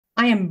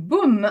I am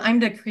Boum. I'm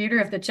the creator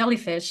of the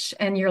Jellyfish,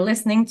 and you're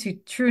listening to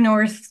True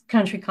North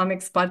Country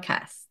Comics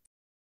podcast.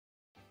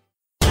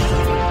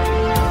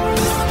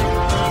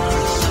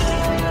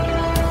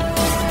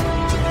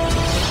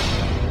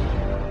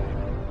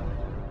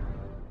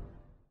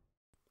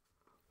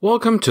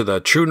 Welcome to the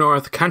True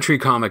North Country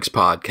Comics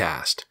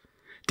podcast,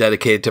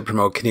 dedicated to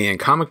promote Canadian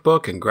comic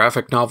book and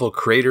graphic novel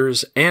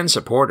creators and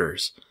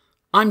supporters.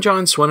 I'm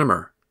John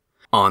Swinimer.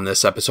 On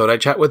this episode, I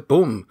chat with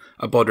Boum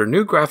about her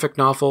new graphic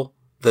novel,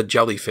 The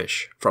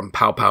Jellyfish, from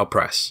Pow Pow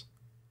Press.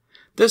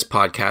 This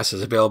podcast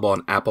is available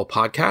on Apple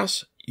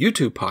Podcasts,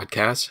 YouTube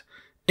Podcasts,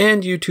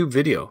 and YouTube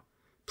Video.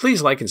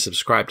 Please like and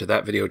subscribe to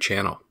that video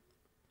channel.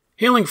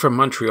 Hailing from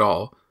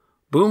Montreal,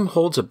 Boum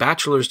holds a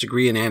bachelor's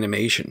degree in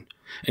animation,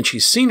 and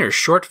she's seen her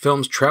short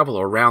films travel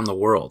around the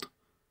world.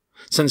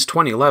 Since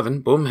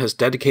 2011, Boum has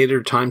dedicated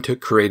her time to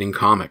creating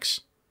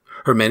comics.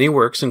 Her many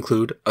works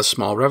include A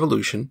Small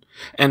Revolution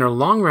and her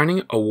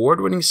long-running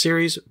award-winning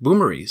series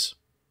Boumeries.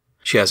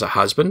 She has a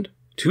husband,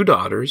 2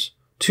 daughters,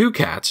 2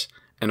 cats,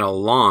 and a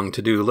long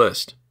to-do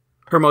list.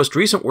 Her most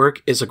recent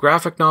work is a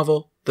graphic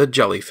novel, The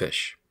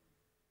Jellyfish.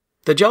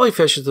 The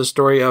Jellyfish is the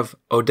story of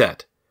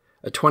Odette,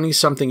 a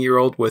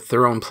 20-something-year-old with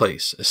their own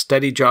place, a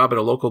steady job at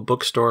a local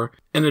bookstore,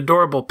 an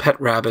adorable pet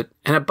rabbit,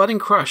 and a budding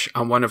crush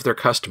on one of their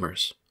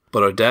customers.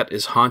 But Odette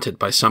is haunted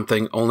by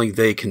something only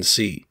they can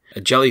see,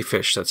 a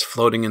jellyfish that's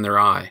floating in their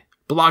eye,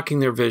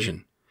 blocking their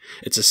vision.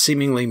 It's a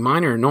seemingly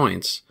minor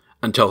annoyance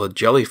until the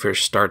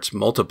jellyfish starts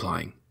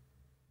multiplying.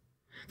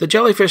 The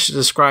Jellyfish is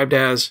described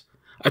as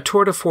a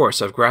tour de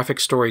force of graphic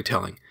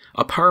storytelling,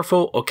 a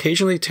powerful,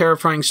 occasionally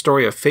terrifying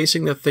story of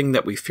facing the thing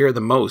that we fear the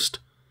most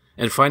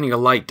and finding a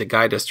light to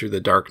guide us through the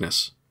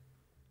darkness.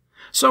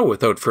 So,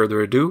 without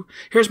further ado,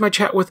 here's my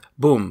chat with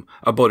Boum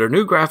about her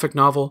new graphic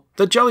novel,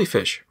 The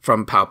Jellyfish,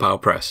 from Pow Pow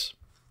Press.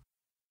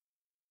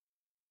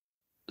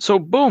 So,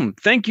 Boum,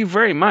 thank you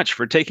very much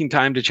for taking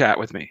time to chat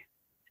with me.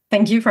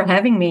 Thank you for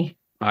having me.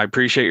 I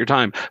appreciate your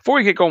time. Before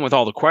we get going with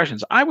all the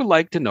questions, I would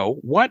like to know,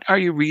 what are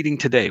you reading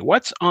today?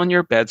 What's on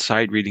your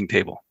bedside reading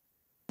table?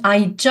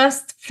 I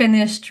just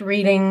finished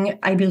reading,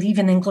 I believe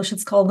in English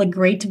it's called The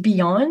Great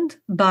Beyond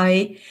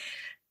by,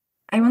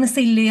 I want to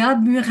say Léa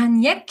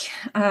Muraniec.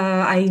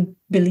 I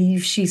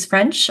believe she's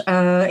French.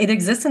 It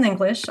exists in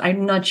English.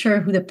 I'm not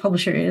sure who the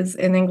publisher is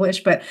in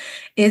English, but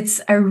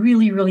it's a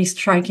really, really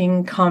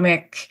striking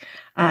comic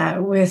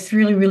with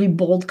really, really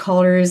bold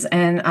colors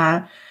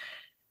and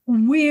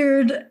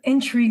weird,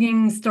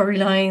 intriguing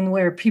storyline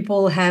where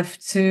people have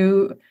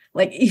to,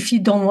 like, if you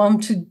don't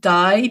want to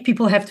die,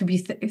 people have to be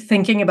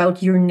thinking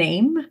about your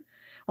name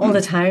all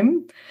the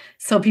time.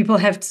 So people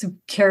have to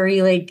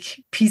carry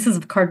like pieces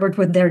of cardboard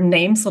with their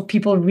names, so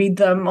people read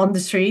them on the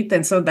street,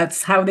 and so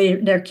that's how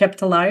they're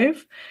kept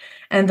alive.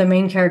 And the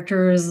main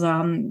character's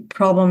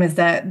problem is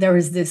that there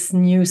is this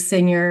new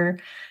singer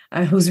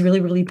who's really,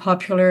 really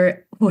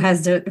popular, who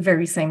has the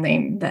very same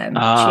name that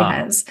she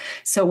has.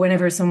 So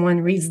whenever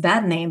someone reads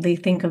that name, they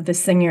think of the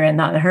singer and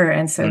not her.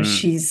 And so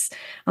she's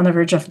on the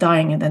verge of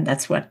dying, and then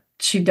that's what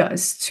she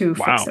does to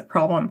fix the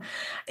problem.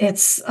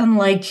 It's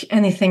unlike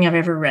anything I've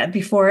ever read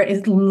before.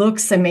 It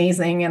looks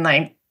amazing, and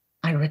I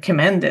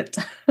recommend it.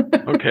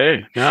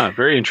 Okay. Yeah,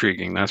 very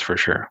intriguing. That's for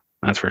sure.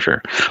 That's for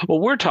sure.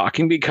 Well, we're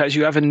talking because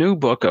you have a new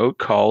book out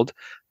called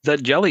The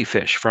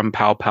Jellyfish from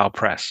Pow Pow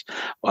Press.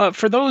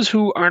 For those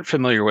who aren't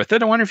familiar with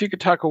it, I wonder if you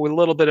could talk a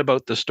little bit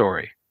about the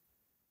story.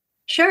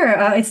 Sure.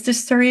 It's the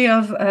story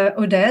of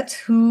Odette,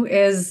 who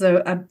is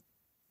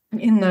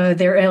in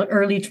their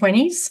early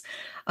 20s.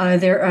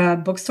 They're a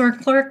bookstore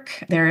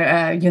clerk. They're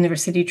a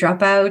university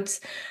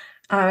dropout.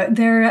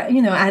 They're,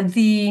 at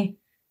the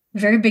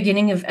very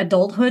beginning of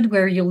adulthood,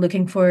 where you're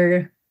looking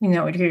for,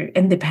 your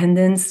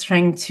independence,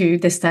 trying to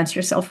distance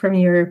yourself from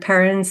your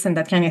parents and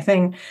that kind of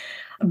thing.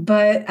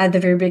 But at the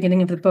very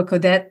beginning of the book,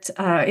 Odette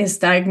is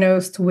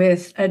diagnosed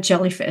with a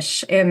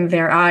jellyfish in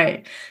their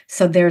eye.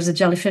 So there's a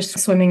jellyfish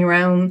swimming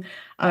around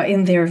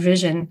in their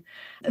vision.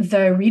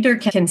 The reader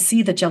can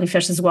see the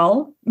jellyfish as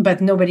well,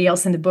 but nobody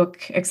else in the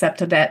book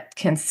except Odette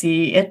can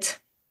see it.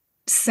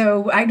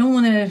 So I don't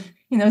want to,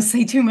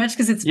 say too much,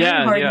 because it's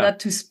very hard not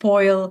to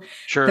spoil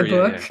the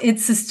book. Yeah.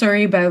 It's a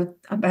story about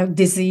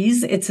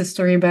disease. It's a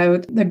story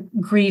about the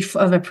grief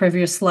of a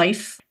previous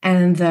life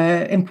and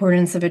the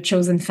importance of a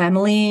chosen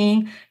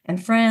family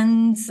and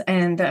friends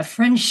and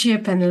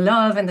friendship and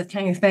love and that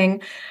kind of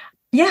thing.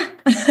 Yeah.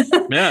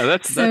 Yeah,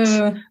 that's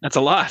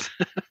a lot.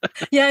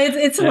 Yeah,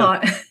 it's a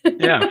lot.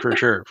 Yeah, for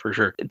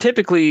sure.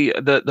 Typically,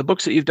 the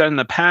books that you've done in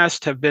the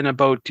past have been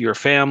about your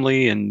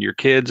family and your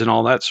kids and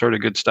all that sort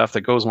of good stuff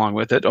that goes along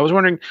with it. I was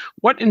wondering,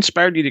 what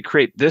inspired you to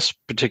create this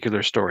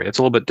particular story? It's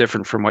a little bit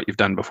different from what you've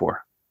done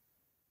before.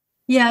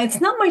 Yeah,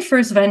 it's not my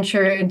first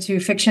venture into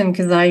fiction,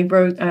 because I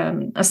wrote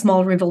A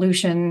Small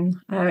Revolution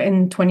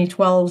in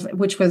 2012,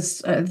 which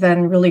was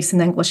then released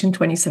in English in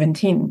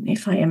 2017,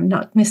 if I am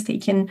not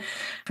mistaken,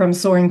 from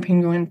Soaring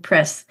Penguin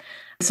Press.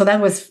 So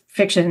that was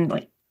fiction,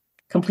 like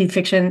complete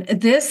fiction.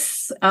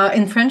 This,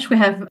 in French, we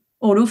have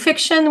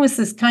autofiction, which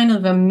is kind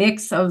of a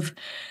mix of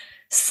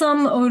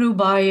some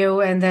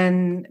autobio and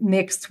then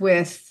mixed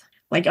with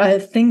like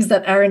things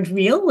that aren't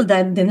real,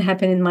 that didn't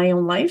happen in my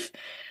own life.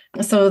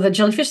 So the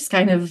jellyfish is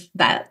kind of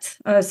that.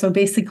 So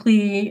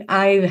basically,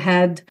 I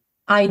had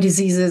eye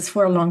diseases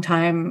for a long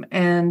time,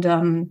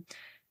 and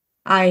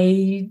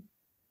I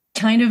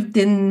kind of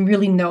didn't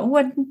really know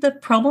what the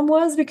problem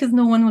was because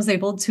no one was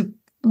able to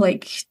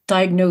like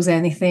diagnose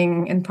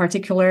anything in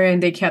particular,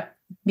 and they kept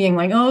being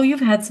like, oh, you've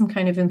had some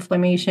kind of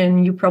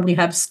inflammation, you probably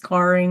have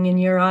scarring in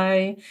your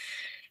eye.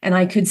 And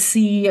I could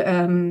see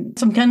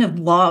some kind of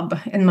blob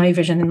in my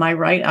vision in my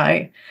right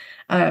eye,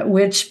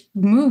 which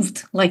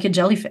moved like a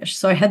jellyfish.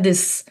 So I had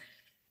this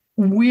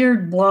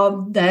weird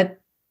blob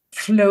that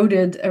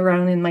floated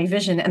around in my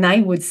vision, and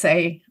I would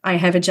say I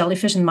have a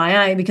jellyfish in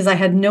my eye because I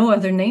had no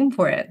other name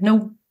for it.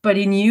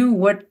 Nobody knew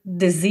what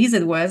disease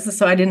it was,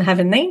 so I didn't have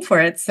a name for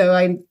it. So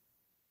I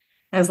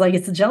was like,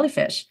 it's a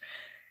jellyfish.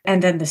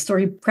 And then the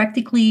story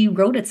practically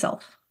wrote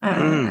itself.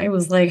 I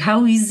was like,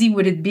 how easy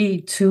would it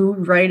be to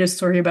write a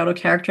story about a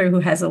character who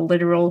has a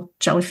literal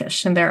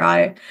jellyfish in their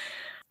eye?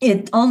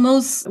 It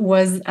almost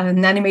was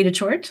an animated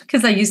short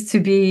because I used to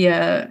be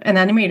an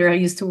animator. I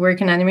used to work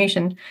in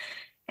animation.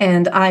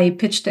 And I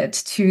pitched it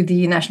to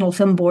the National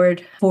Film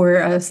Board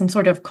for some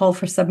sort of call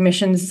for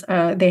submissions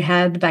they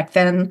had back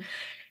then.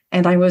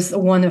 And I was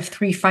one of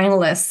 3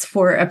 finalists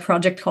for a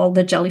project called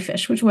The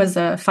Jellyfish, which was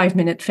a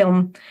 5-minute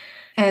film.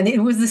 And it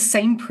was the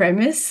same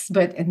premise,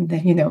 but in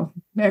the,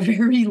 a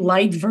very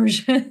light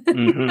version,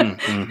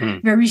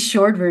 very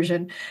short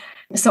version.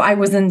 So I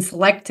wasn't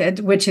selected,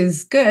 which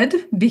is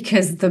good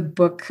because the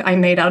book I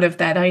made out of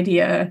that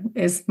idea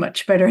is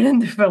much better than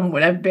the film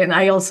would have been.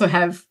 I also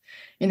have,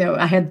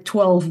 I had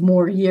 12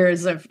 more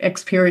years of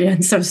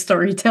experience of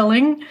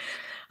storytelling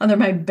under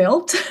my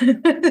belt.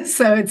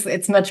 So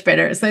it's much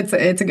better. So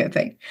it's a good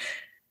thing.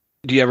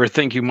 Do you ever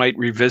think you might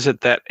revisit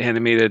that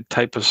animated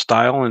type of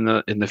style in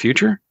the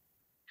future?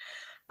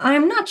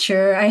 I'm not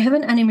sure. I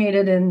haven't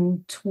animated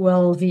in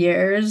 12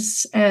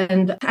 years.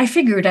 And I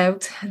figured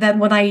out that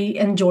what I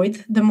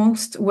enjoyed the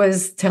most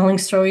was telling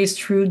stories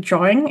through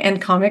drawing,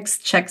 and comics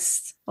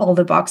checks all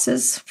the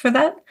boxes for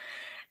that.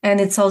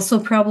 And it's also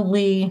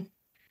probably,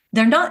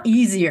 they're not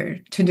easier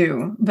to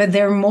do, but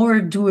they're more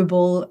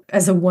doable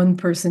as a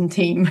one-person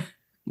team.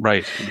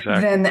 Right,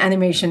 exactly. Than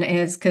animation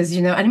is, because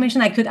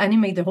animation I could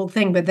animate the whole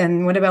thing, but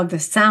then what about the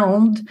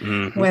sound?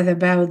 What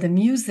about the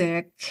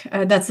music?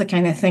 That's the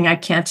kind of thing I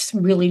can't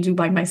really do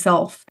by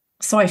myself.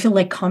 So I feel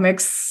like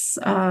comics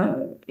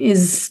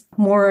is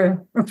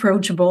more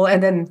approachable,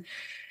 and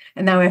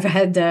now I've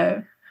had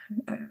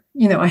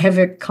I have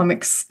a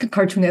comics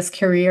cartoonist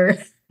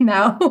career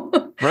now.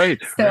 Right.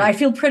 So I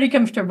feel pretty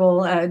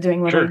comfortable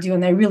doing what I do,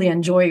 and I really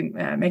enjoy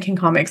making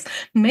comics.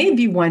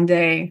 Maybe one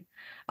day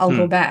I'll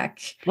go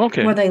back.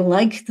 Okay. What I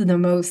liked the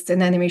most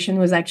in animation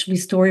was actually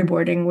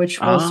storyboarding,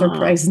 which will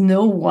surprise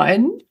no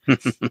one.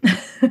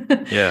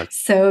 Yeah.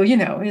 So,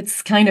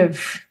 it's kind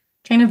of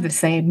the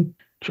same.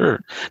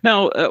 Sure.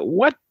 Now,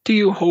 what do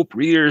you hope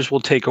readers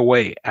will take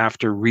away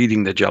after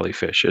reading The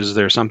Jellyfish? Is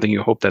there something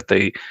you hope that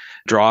they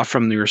draw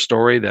from your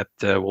story that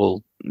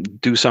will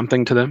do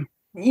something to them?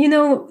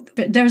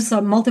 There's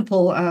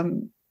multiple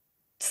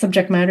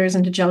subject matters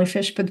in The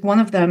Jellyfish, but one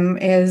of them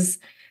is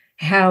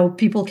how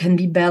people can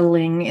be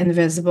battling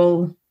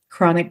invisible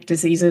chronic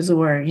diseases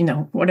or,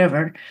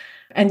 whatever.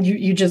 And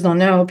you just don't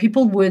know.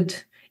 People would,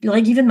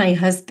 like, even my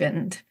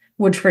husband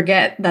would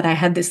forget that I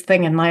had this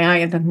thing in my eye.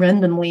 And then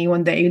randomly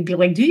one day he'd be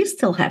like, do you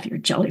still have your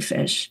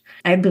jellyfish?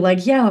 I'd be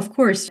like, yeah, of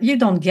course. You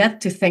don't get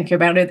to think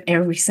about it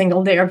every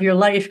single day of your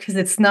life because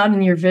it's not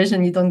in your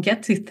vision. You don't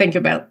get to think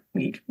about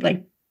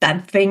like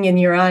that thing in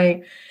your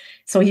eye.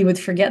 So he would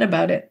forget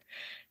about it.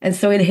 And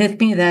so it hit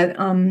me that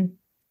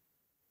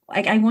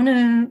I want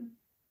to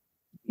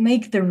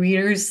make the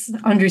readers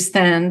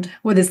understand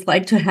what it's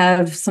like to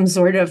have some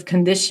sort of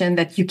condition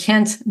that you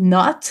can't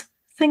not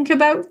think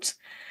about.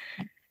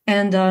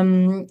 And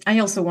I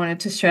also wanted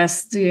to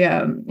stress the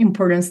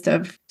importance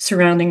of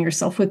surrounding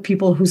yourself with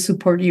people who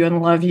support you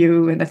and love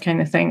you and that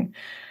kind of thing.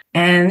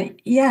 And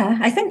yeah,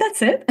 I think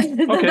that's it.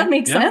 Okay. That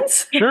makes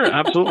sense. Sure,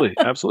 absolutely,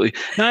 absolutely.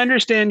 Now, I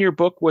understand your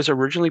book was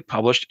originally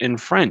published in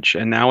French,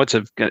 and now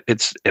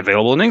it's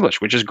available in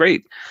English, which is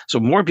great. So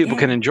more people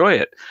can enjoy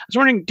it. I was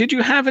wondering, did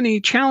you have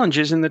any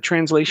challenges in the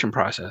translation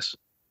process?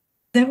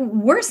 There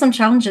were some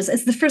challenges.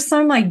 It's the first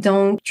time I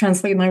don't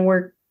translate my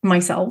work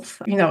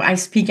myself. I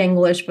speak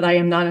English, but I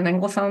am not an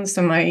Anglophone,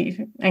 so my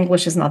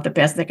English is not the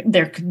best that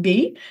there could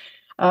be.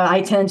 I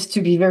tend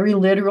to be very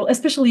literal,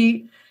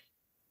 especially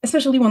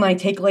when I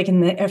take like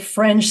a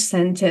French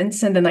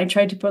sentence and then I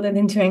try to put it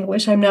into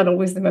English. I'm not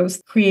always the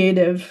most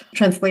creative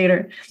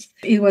translator.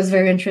 It was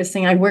very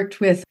interesting. I worked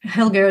with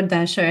Helge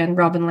Dasha and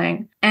Robin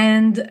Lang.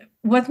 And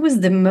what was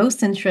the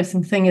most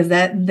interesting thing is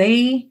that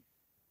they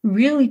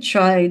really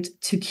tried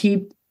to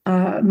keep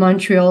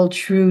Montreal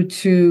true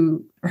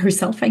to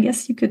herself, I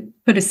guess you could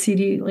put a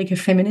city, like a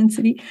feminine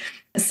city.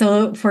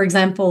 So, for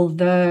example,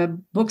 the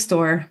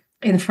bookstore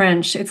in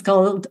French, it's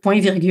called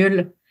point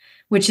virgule,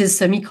 which is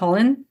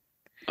semicolon.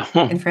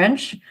 In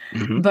French,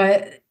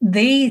 but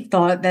they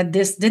thought that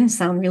this didn't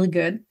sound really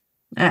good.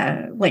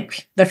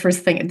 Like the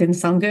first thing, it didn't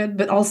sound good,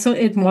 but also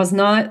it was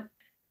not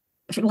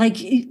like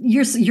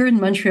you're in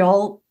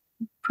Montreal.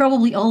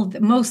 Probably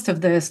most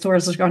of the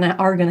stores are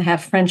gonna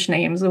have French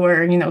names,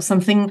 or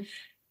something,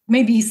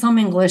 maybe some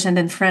English and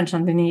then French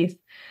underneath.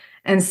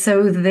 And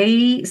so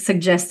they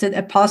suggested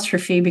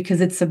apostrophe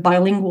because it's a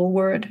bilingual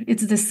word.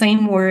 It's the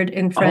same word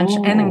in French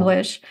and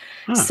English.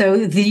 Huh.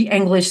 So the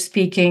English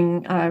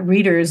speaking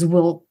readers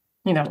will,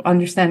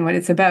 understand what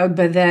it's about.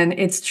 But then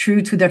it's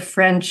true to the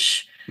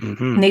French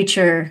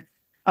nature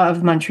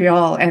of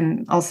Montreal.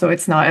 And also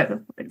it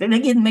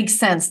makes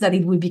sense that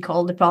it would be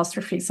called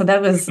apostrophe. So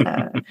that was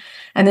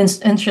an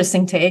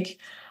interesting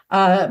take.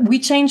 We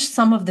changed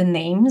some of the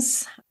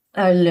names.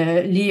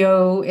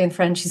 Leo in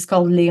French is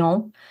called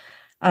Léon.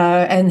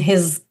 And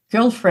his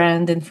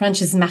girlfriend in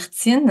French is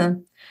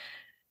Martine,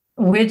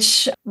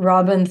 which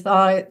Robin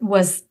thought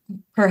was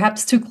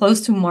perhaps too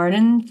close to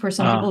Martin for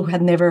some people who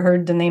had never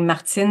heard the name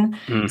Martine.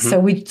 So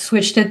we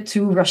switched it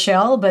to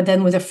Rochelle, but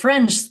then with a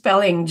French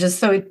spelling, just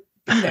so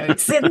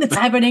it's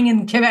happening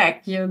in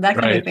Quebec, that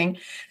kind of thing.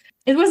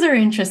 It was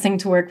very interesting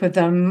to work with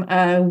them.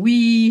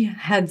 We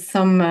had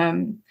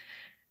some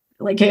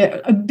like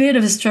a bit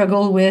of a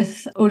struggle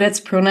with Odette's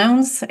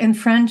pronouns in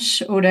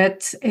French.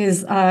 Odette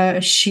is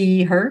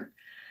she, her,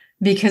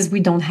 because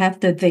we don't have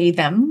the they,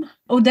 them.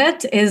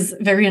 Odette is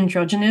very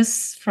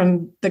androgynous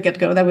from the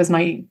get-go. That was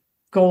my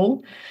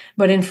goal.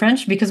 But in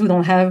French, because we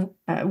don't have,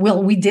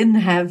 we didn't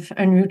have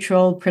a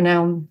neutral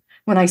pronoun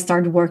when I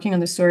started working on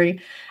the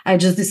story, I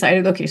just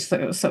decided, okay,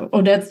 so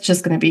Odette's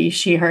just going to be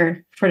she,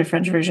 her for the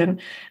French version.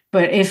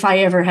 But if I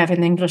ever have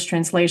an English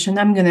translation,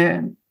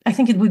 I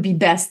think it would be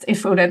best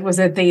if Odette was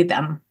a they,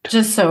 them,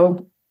 just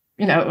so,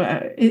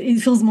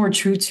 it feels more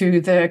true to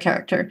the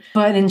character.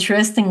 But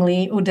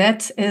interestingly,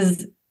 Odette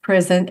is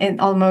present in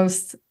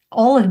almost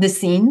all of the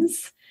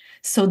scenes.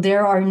 So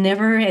there are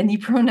never any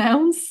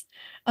pronouns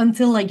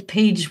until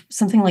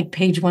something like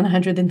page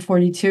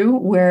 142,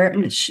 where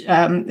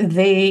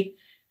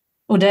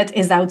Odette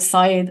is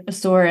outside a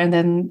store and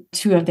then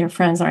two of their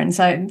friends are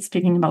inside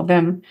speaking about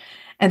them.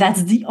 And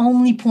that's the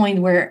only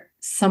point where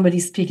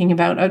somebody's speaking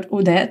about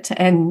Odette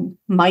and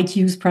might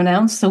use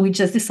pronouns. So we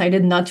just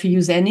decided not to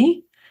use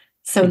any.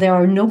 So there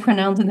are no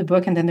pronouns in the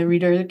book, and then the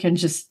reader can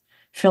just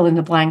fill in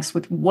the blanks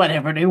with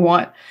whatever they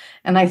want.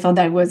 And I thought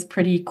that was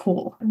pretty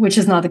cool, which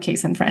is not the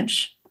case in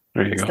French.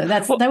 There you go. So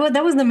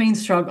that was the main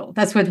struggle.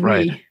 That's what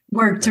we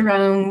worked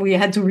around. We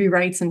had to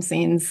rewrite some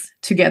scenes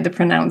to get the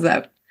pronouns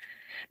out.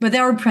 But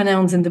there are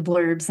pronouns in the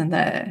blurbs and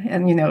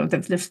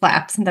the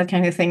flaps and that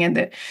kind of thing, and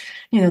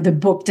the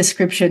book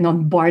description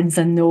on Barnes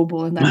and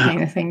Noble and that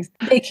kind of thing.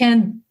 They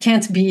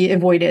can't be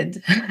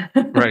avoided.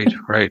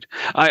 Right.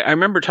 I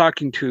remember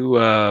talking to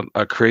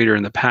a creator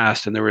in the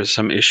past, and there was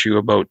some issue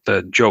about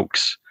the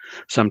jokes.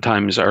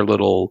 Sometimes are a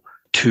little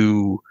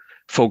too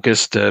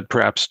focused,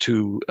 perhaps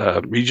too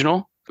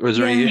regional. Was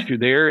there any issue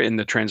there in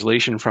the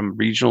translation from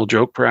regional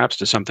joke perhaps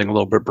to something a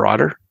little bit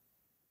broader?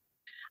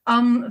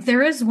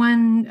 There is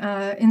one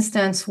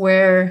instance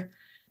where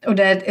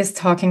Odette is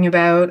talking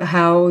about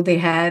how they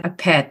had a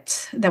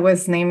pet that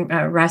was named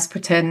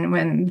Rasputin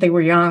when they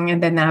were young,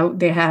 and then now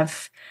they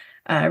have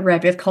a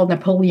rabbit called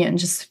Napoleon,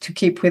 just to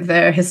keep with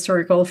the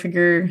historical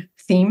figure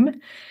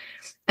theme.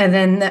 And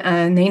then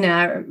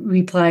Nena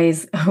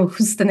replies, "Oh,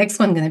 who's the next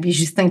one going to be?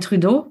 Justin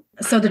Trudeau?"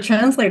 So the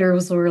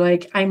translators were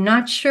like, "I'm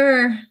not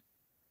sure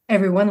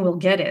everyone will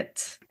get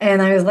it."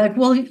 And I was like,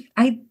 well,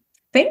 I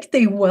think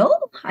they will.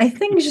 I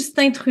think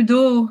Justin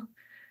Trudeau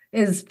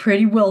is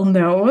pretty well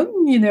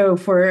known,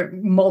 for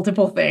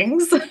multiple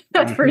things.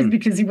 At first,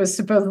 because he was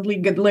supposedly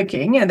good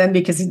looking, and then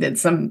because he did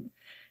some,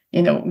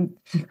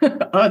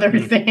 other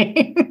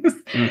things.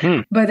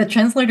 But the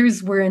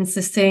translators were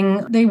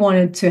insisting they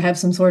wanted to have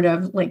some sort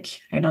of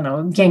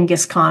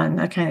Genghis Khan,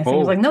 that kind of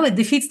thing. Like, no, it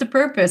defeats the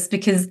purpose,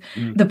 because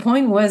the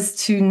point was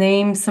to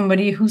name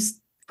somebody who's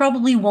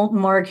probably won't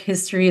mark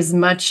history as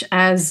much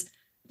as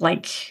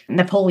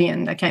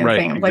Napoleon, that kind of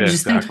thing. Like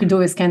Justin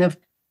Trudeau is kind of,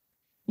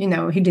 he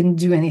didn't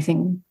do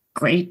anything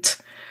great.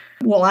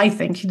 Well, I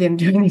think he didn't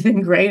do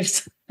anything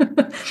great.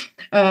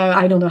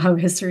 I don't know how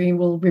history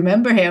will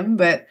remember him,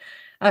 but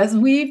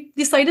we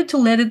decided to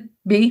let it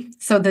be.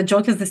 So the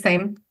joke is the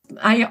same.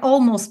 I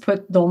almost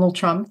put Donald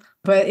Trump,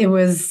 but it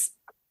was,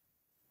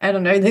 I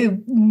don't know,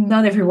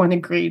 not everyone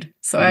agreed.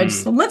 So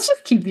let's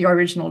just keep the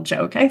original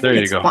joke. I think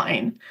it's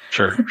fine.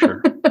 Sure.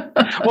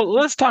 Well,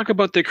 let's talk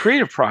about the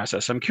creative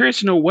process. I'm curious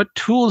to know what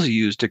tools you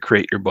use to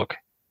create your book.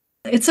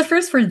 It's a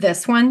first for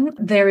this one.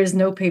 There is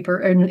no paper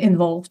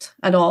involved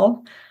at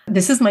all.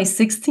 This is my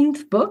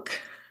 16th book,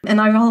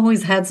 and I've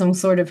always had some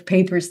sort of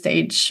paper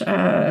stage,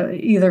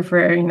 either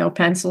for,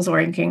 pencils or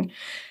inking.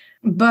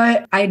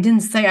 But I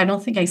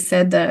don't think I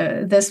said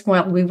this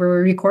while we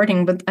were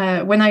recording, but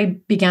when I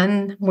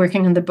began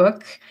working on the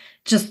book,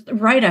 just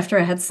right after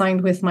I had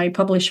signed with my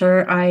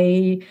publisher,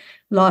 I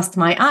lost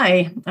my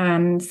eye.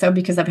 So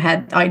because I've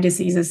had eye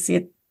diseases,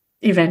 it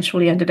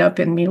eventually ended up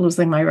in me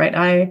losing my right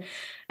eye.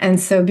 And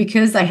so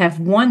because I have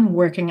one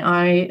working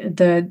eye,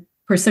 the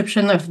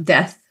perception of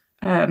death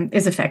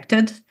is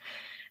affected.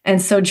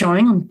 And so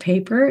drawing on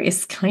paper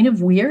is kind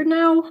of weird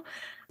now.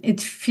 It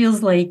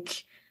feels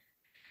like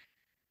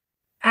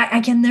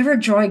I can never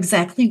draw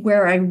exactly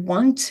where I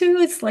want to.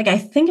 It's like I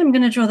think I'm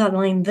going to draw that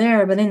line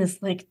there, but then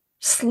it's like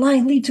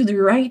slightly to the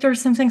right or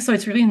something. So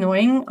it's really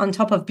annoying on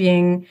top of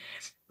being,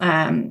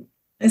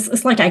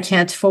 it's like I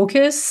can't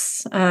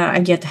focus. I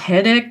get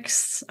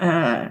headaches.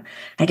 I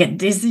get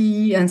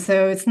dizzy. And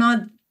so it's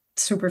not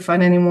super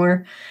fun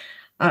anymore.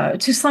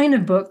 To sign a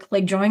book,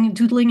 like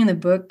doodling in a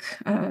book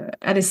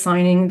at a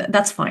signing,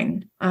 that's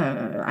fine.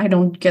 I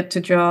don't get to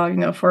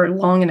draw, for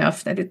long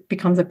enough that it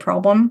becomes a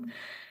problem.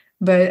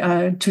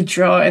 But to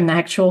draw an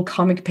actual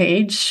comic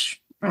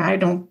page, I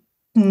don't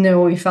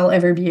know if I'll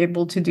ever be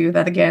able to do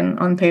that again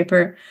on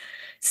paper.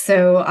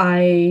 So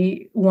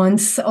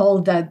once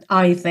all that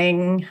eye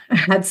thing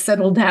had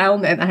settled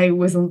down and I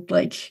wasn't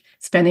like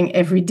spending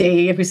every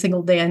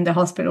single day in the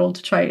hospital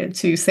to try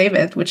to save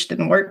it, which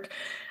didn't work,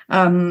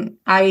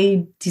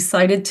 I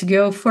decided to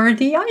go for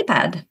the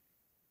iPad.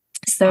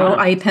 So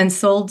I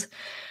penciled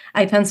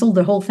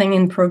the whole thing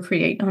in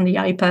Procreate on the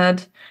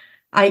iPad.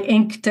 I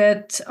inked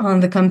it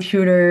on the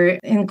computer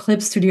in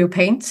Clip Studio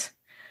Paint,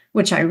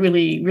 which I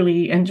really,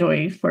 really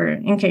enjoy for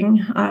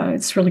inking.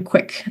 It's really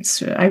quick.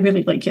 I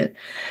really like it.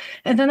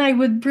 And then I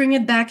would bring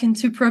it back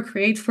into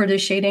Procreate for the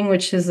shading,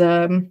 which is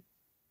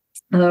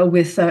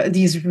with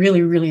these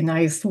really, really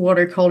nice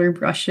watercolor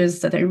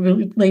brushes that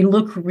they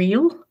look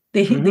real.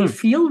 They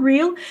feel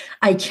real.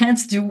 I can't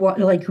do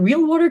like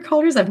real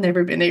watercolors. I've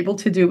never been able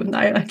to do, and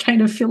I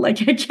kind of feel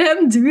like I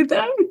can do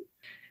them.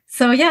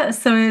 So yeah,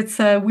 so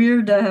it's a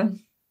weird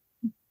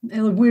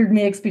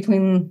mix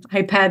between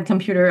iPad,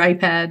 computer,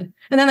 iPad,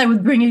 and then I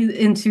would bring it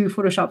into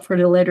Photoshop for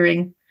the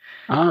lettering.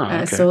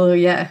 Okay. So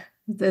yeah,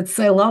 it's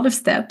a lot of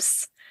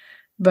steps.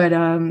 But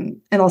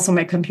and also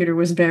my computer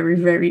was very,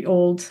 very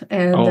old,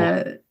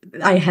 and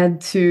I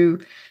had to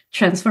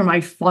transfer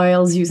my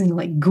files using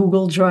like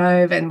Google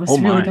Drive, and it was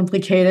really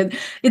complicated.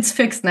 It's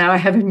fixed now. I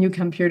have a new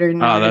computer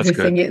now. That's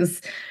Everything good.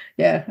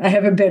 I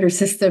have a better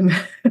system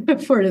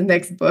for the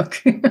next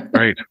book.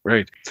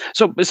 Right.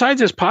 So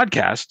besides this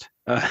podcast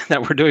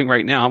that we're doing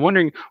right now, I'm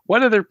wondering,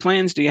 what other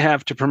plans do you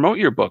have to promote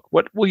your book?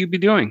 What will you be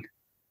doing?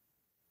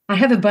 I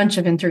have a bunch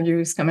of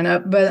interviews coming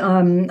up, but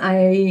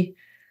I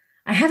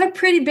have a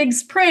pretty big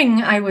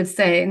spring, I would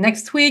say.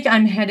 Next week,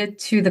 I'm headed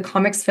to the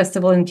Comics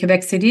Festival in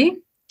Quebec City,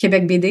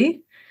 Quebec BD,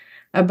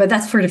 but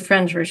that's for the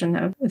French version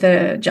of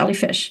the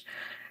Jellyfish.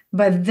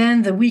 But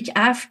then the week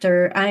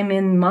after, I'm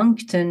in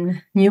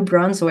Moncton, New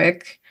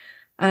Brunswick,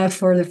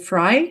 for the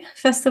Fry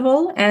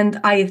Festival. And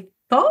I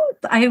thought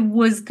I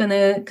was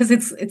gonna, because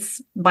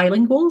it's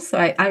bilingual, so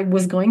I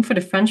was going for the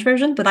French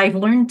version, but I've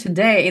learned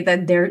today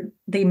that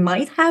they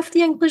might have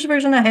the English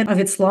version ahead of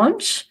its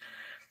launch.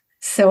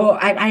 So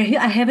I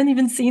haven't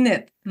even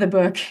seen the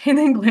book in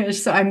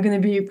English, so I'm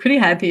going to be pretty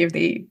happy if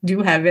they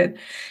do have it.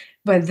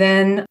 But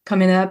then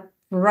coming up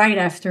right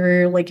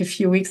after, like a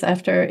few weeks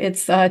after,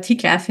 it's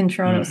TCAF in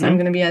Toronto, so I'm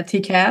going to be at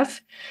TCAF.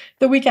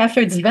 The week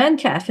after, it's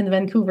VanCAF in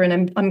Vancouver,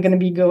 and I'm going to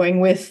be going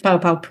with Pow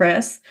Pow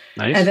Press.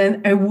 Nice. And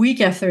then a week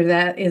after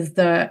that is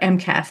the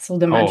MCAF, so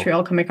the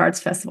Montreal Comic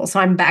Arts Festival. So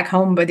I'm back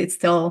home, but it's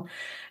still,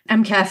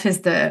 MCAF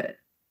is the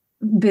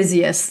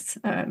busiest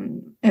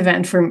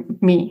event for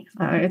me.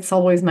 It's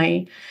always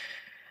my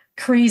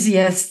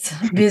craziest,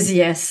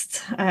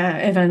 busiest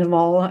event of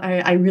all.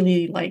 I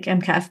really like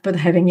MCAF, but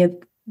having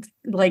it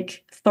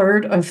like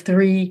third of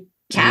 3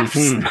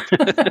 calves.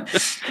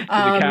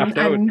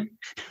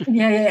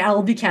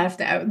 I'll be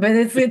calved out, but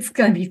it's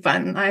gonna be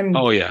fun. I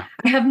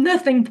have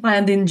nothing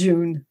planned in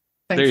June.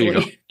 Thankfully. There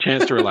you go.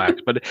 Chance to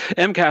relax. But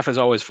MCAF is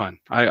always fun.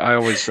 I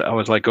always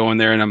like going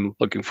there, and I'm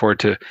looking forward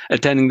to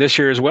attending this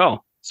year as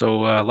well. So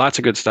lots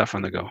of good stuff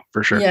on the go,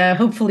 for sure. Yeah,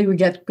 hopefully we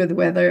get good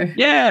weather.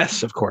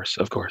 Yes, of course.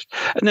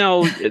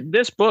 Now,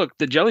 this book,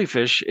 The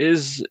Jellyfish,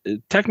 is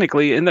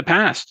technically in the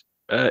past.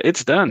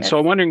 It's done. Yes. So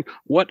I'm wondering,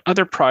 what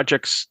other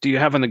projects do you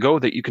have on the go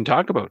that you can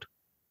talk about?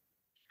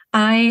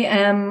 I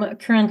am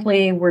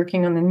currently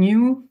working on a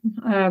new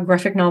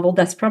graphic novel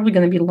that's probably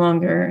going to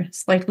be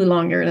slightly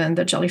longer than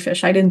The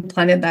Jellyfish. I didn't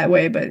plan it that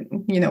way, but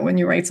when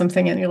you write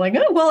something and you're like,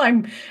 oh, well,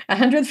 I'm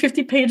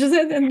 150 pages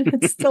in and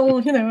it's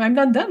still, I'm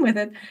not done with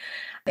it.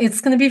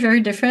 It's going to be very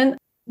different.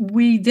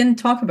 We didn't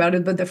talk about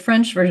it, but the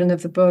French version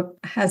of the book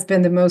has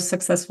been the most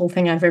successful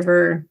thing I've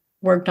ever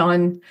worked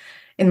on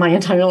in my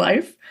entire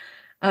life.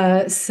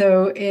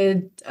 So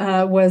it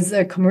was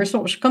a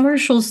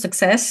commercial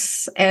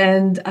success,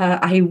 and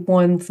I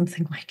won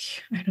something like,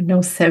 6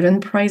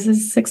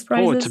 prizes.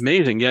 Oh, it's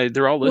amazing. Yeah,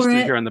 they're all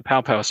listed here on the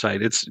Pow Pow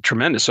site. It's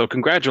tremendous. So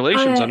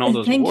congratulations on all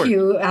those thank awards.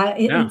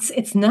 Thank you.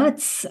 It's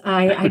nuts.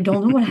 I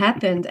don't know what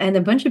happened. And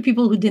a bunch of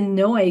people who didn't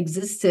know I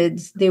existed,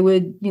 they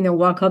would,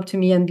 walk up to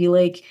me and be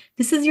like,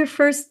 this is your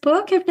first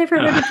book? I've never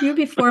heard of you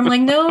before. I'm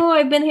like, no,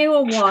 I've been here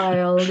a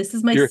while. This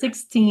is my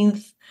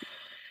 16th.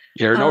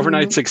 You're an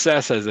overnight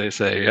success, as they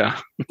say. Yeah.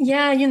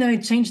 Yeah,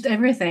 it changed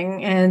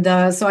everything.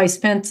 And so I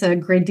spent a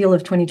great deal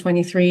of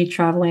 2023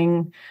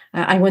 traveling.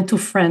 I went to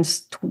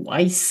France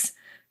twice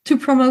to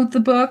promote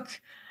the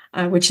book.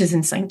 which is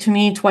insane to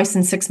me, twice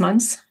within 6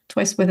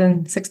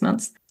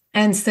 months.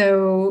 And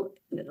so,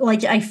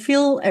 like, I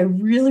feel a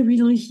really,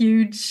 really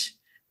huge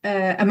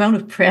amount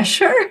of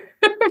pressure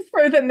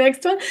for the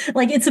next one.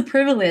 Like, it's a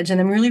privilege, and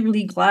I'm really,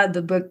 really glad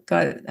the book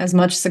got as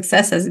much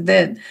success as it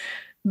did.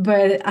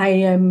 But I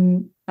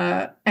am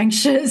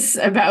anxious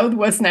about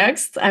what's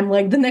next. I'm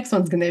like, the next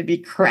one's going to be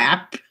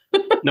crap.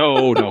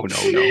 No. No,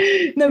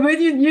 but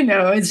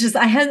it's just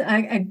I had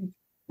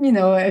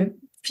a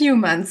few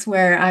months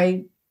where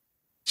I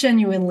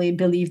genuinely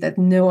believe that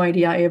no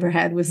idea I ever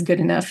had was good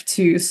enough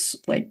to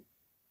like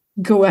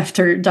go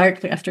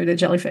directly after the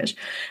jellyfish.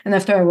 And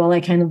after a while,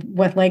 I kind of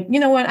went like, you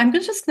know what, I'm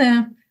just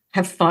gonna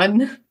have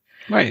fun,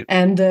 right?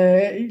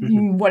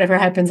 And whatever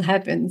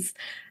happens.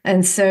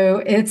 And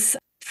so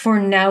for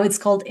now, it's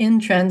called In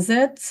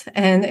Transit,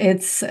 and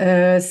it's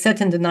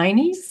set in the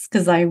 90s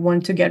because I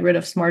want to get rid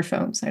of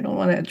smartphones. I don't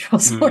want to draw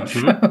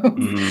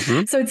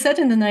smartphones. So it's set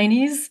in the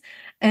 90s,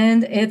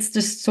 and it's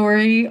the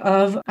story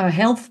of a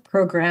health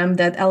program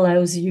that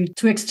allows you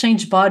to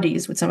exchange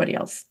bodies with somebody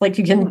else. Like,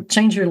 you can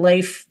change your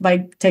life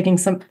by taking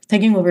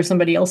over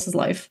somebody else's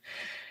life.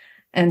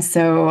 And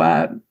so,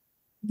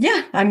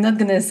 I'm not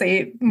going to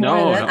say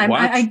more than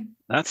that.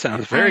 That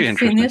sounds very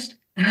interesting. Finished.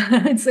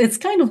 It's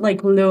kind of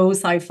like low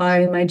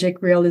sci-fi,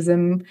 magic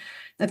realism,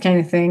 that kind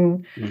of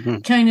thing.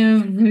 Kind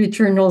of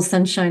Eternal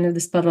Sunshine of the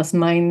Spotless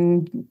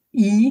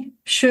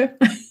Mind-ish.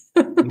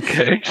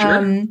 Okay,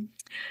 sure.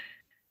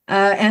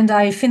 And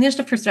I finished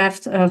the first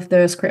draft of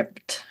the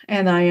script,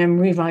 and I am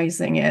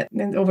revising it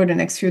over the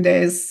next few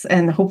days,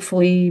 and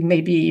hopefully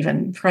maybe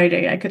even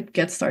Friday I could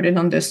get started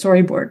on the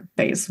storyboard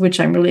phase, which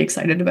I'm really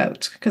excited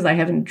about because I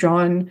haven't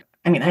drawn.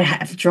 I mean, I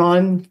have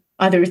drawn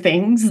other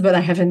things, but I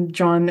haven't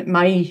drawn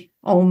my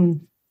own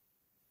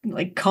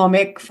like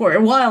comic for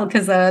a while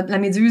because La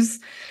Méduse,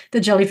 the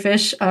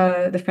Jellyfish,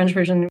 the French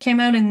version, came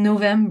out in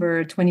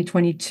November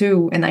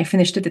 2022, and I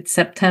finished it in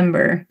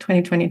September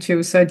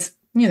 2022. So it's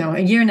a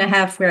year and a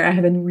half where I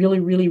haven't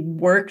really, really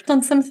worked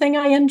on something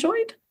I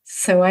enjoyed.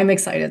 So I'm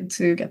excited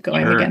to get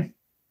going again.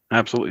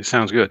 Absolutely.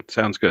 Sounds good.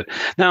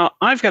 Now,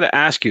 I've got to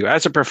ask you,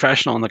 as a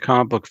professional in the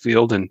comic book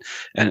field and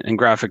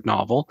graphic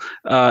novel,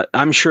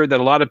 I'm sure that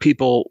a lot of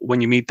people, when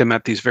you meet them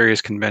at these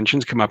various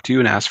conventions, come up to you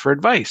and ask for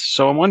advice.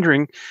 So I'm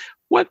wondering,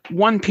 what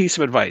one piece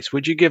of advice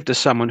would you give to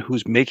someone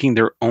who's making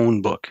their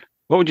own book?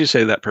 What would you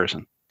say to that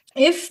person?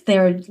 If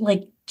they're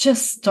like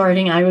just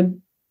starting, I would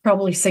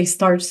probably say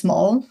start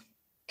small.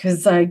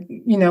 Because,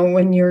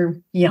 when you're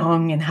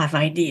young and have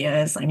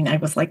ideas, I mean, I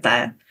was like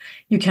that.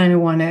 You kind of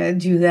want to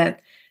do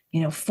that,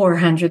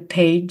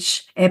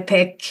 400-page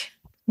epic,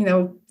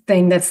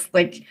 thing that's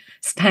like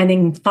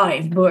spanning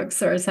 5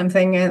 books or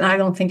something. And I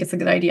don't think it's a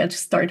good idea to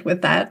start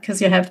with that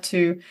because you have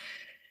to,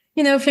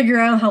 figure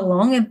out how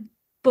long a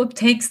book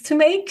takes to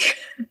make.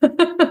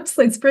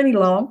 So it's pretty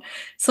long.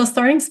 So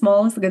starting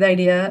small is a good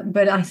idea.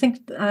 But I think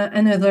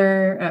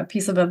another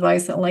piece of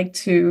advice I like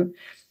to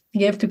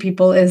give to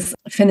people is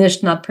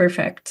finished, not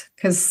perfect,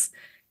 because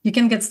you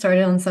can get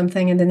started on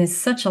something and then it's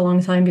such a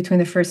long time between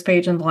the first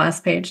page and the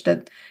last page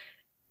that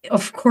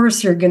of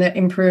course you're going to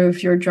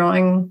improve your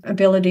drawing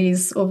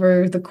abilities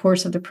over the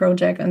course of the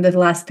project, and the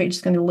last page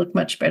is going to look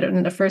much better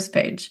than the first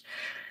page.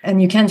 And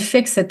you can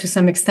fix it to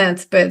some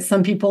extent, but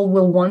some people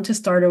will want to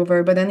start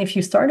over. But then if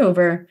you start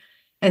over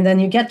and then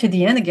you get to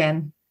the end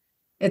again,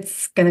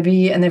 it's going to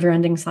be a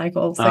never-ending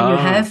cycle. So you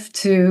have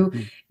to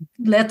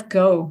let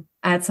go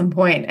at some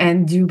point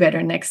and do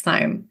better next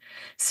time.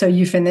 So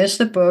you finish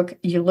the book,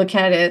 you look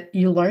at it,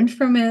 you learn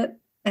from it,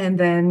 and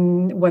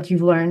then what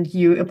you've learned,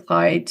 you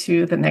apply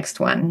to the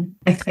next one.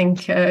 I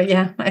think,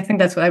 I think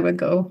that's what I would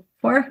go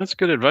for. That's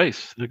good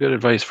advice. Good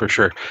advice for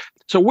sure.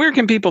 So where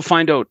can people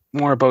find out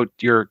more about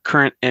your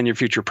current and your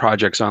future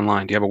projects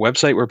online? Do you have a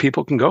website where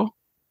people can go?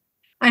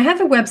 I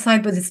have a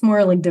website, but it's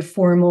more like the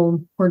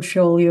formal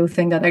portfolio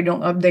thing that I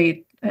don't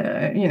update,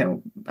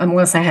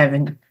 unless I have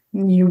a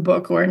new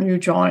book or a new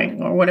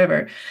drawing or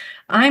whatever.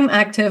 I'm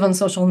active on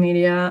social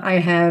media. I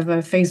have a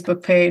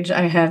Facebook page.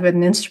 I have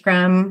an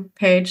Instagram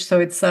page. So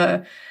it's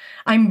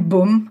I'm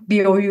Boum,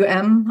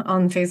 Boum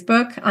on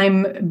Facebook.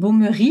 I'm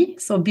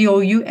Boumeries, so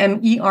Boumerie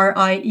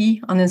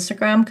on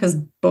Instagram because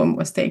Boum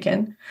was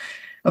taken,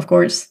 of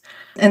course.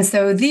 And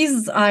so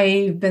these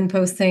I've been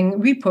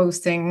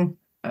reposting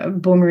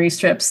Boumerie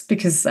strips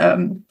because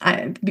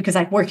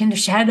I work in the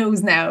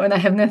shadows now and I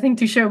have nothing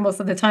to show most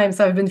of the time.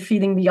 So I've been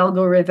feeding the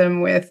algorithm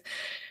with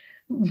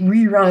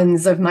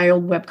reruns of my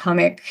old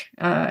webcomic.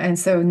 And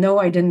so no,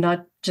 I did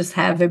not just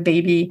have a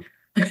baby.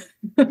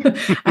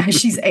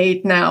 She's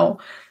 8 now.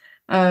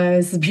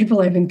 So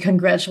people have been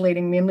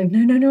congratulating me. I'm like,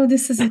 no,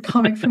 this is a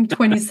comic from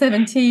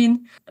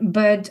 2017.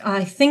 But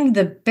I think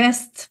the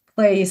best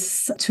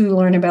place to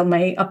learn about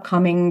my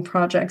upcoming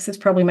projects is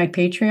probably my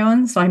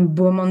Patreon. So I'm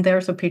Boum on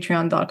there. So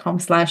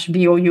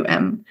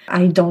patreon.com/BOUM.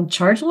 I don't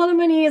charge a lot of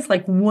money. It's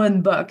like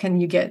 $1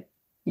 and you get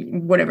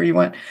whatever you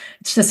want.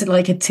 It's just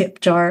like a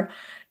tip jar.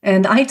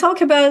 And I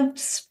talk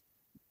about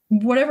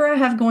whatever I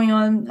have going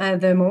on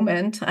at the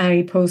moment.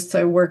 I post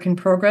work in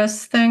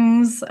progress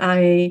things.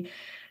 I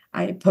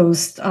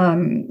post,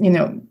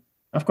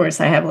 of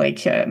course, I have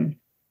like the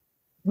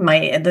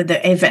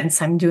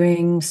events I'm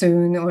doing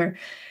soon. Or,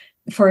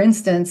 for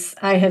instance,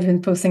 I have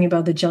been posting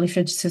about the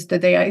Jellyfish since the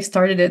day I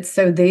started it,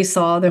 so they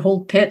saw the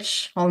whole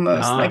pitch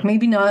almost. Like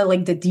maybe not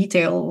like the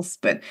details,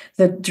 but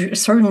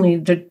certainly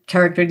the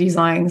character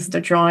designs,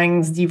 the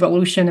drawings, the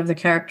evolution of the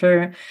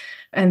character,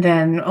 and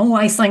then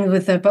I signed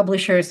with the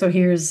publisher, so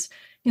here's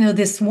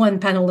this one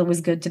panel that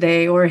was good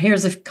today, or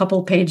here's a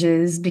couple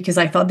pages because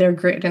I thought they're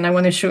great and I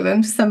want to show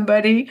them to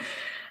somebody.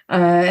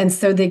 And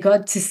so they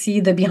got to see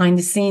the behind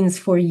the scenes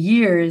for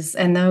years.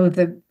 And now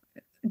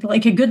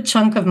like a good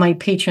chunk of my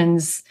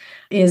patrons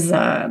is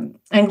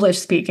English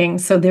speaking.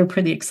 So they're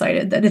pretty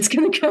excited that it's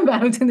going to come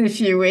out in a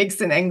few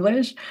weeks in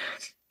English,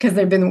 because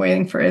they've been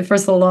waiting for it for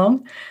so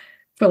long,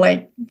 for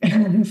like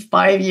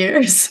 5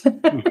 years.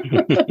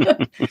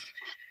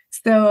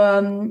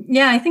 So,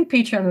 yeah, I think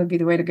Patreon would be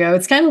the way to go.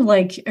 It's kind of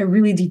like a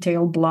really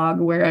detailed blog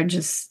where I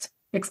just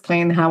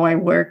explain how I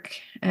work.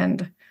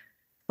 And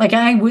like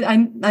I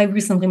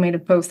recently made a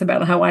post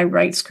about how I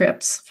write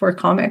scripts for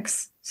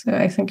comics. So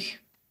I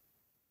think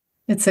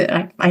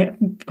I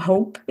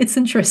hope it's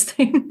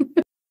interesting.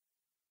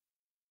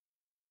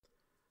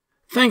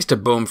 Thanks to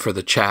Boum for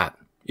the chat.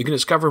 You can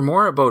discover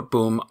more about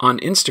Boum on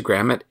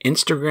Instagram at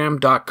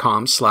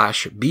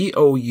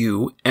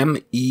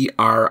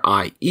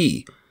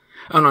instagram.com/BOUMERIE,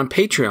 and on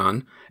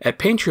Patreon at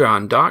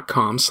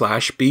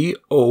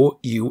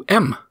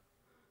patreon.com/BOUM.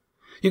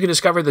 You can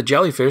discover the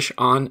Jellyfish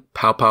on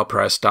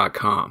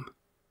powpowpress.com.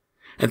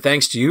 And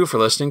thanks to you for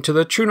listening to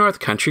the True North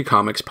Country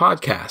Comics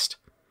podcast.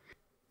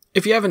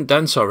 If you haven't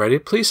done so already,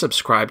 please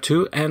subscribe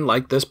to and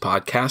like this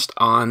podcast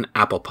on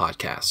Apple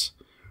Podcasts.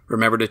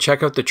 Remember to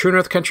check out the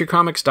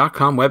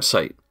TrueNorthCountryComics.com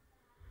website.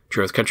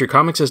 True North Country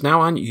Comics is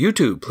now on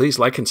YouTube. Please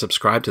like and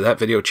subscribe to that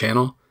video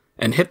channel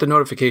and hit the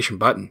notification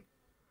button.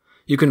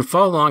 You can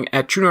follow along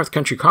at True North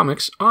Country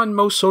Comics on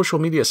most social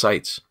media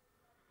sites.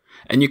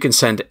 And you can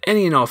send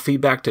any and all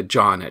feedback to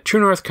John at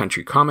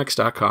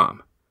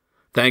TrueNorthCountryComics.com.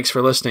 Thanks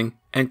for listening,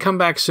 and come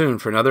back soon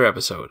for another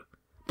episode.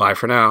 Bye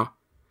for now.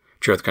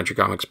 True North Country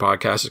Comics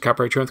podcast is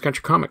copyright True North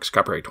Country Comics,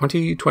 copyright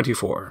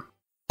 2024.